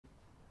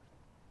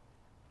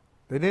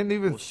They didn't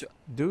even Well,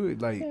 do it.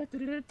 Like,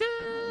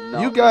 no,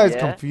 you guys yeah?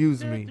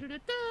 confuse me.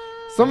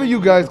 Some of you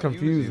guys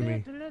Confuse confuse you.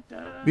 me.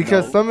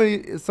 Because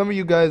No. some of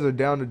you guys are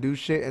down to do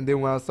shit, and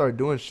then when I start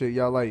doing shit,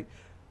 y'all like,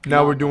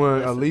 now No, we're no. doing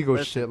Listen, illegal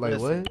listen, shit. Like,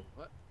 listen.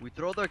 what? We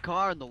throw their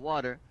car in the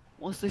water.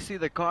 Once they see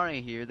the car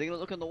ain't here, they're gonna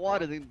look in the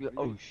water. They're gonna be like,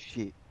 oh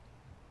shit.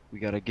 We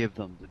gotta give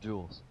them the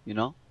jewels. You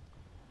know?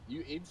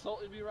 You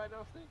insulting me right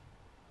now, Sting?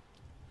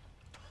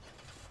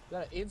 Is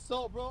that an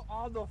insult, bro?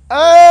 On the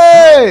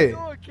Hey!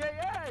 Okay,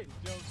 hey!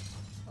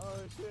 Oh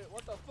shit!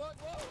 What the fuck?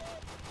 Whoa!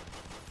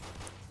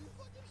 You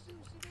fucking shoot,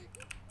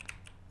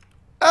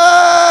 Shanika.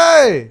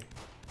 Hey!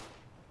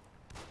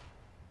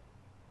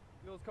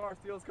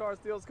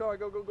 Steal his car.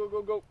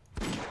 Go.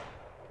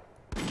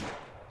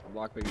 I'm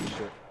lockpicking this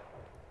shit.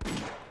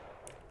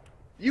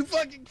 You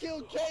fucking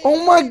killed Kay!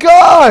 Oh my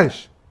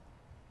gosh!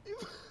 You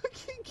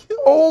fucking killed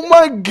Oh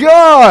my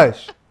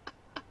gosh!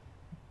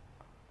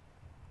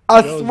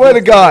 I swear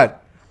to God.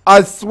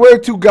 I swear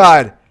to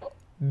God.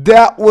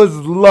 That was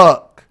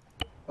luck.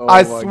 Oh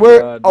I my swear.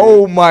 God,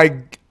 Oh my.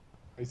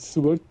 I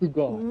swear to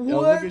God. What Yo,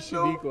 look at the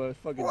Shaniqua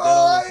fucking dead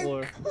on the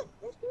floor. fuck?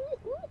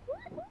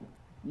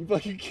 You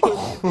fucking killed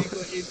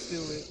Shaniqua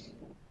instantly.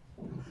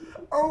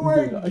 Oh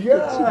my God.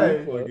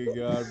 Fucking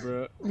God,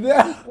 bro.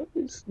 That,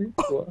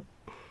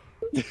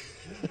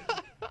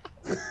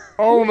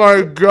 oh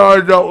my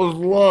God, that was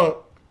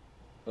luck.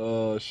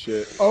 Oh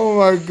shit. Oh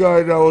my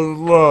God, that was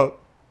luck.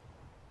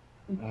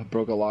 I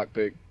broke a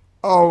lockpick.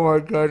 Oh my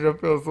God, I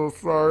feel so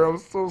sorry. I'm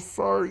so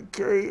sorry,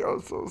 Kate.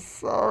 I'm so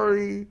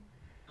sorry.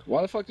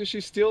 Why the fuck did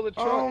she steal the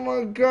truck? Oh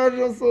my God,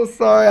 I'm so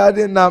sorry. I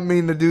did not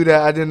mean to do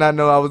that. I did not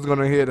know I was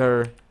gonna hit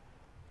her.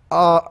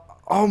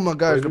 Oh my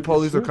gosh, the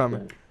police are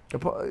coming.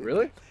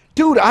 Really?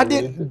 Dude, I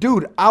didn't.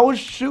 Dude, I was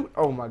shoot.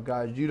 Oh my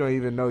God, you don't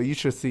even know. You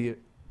should see it.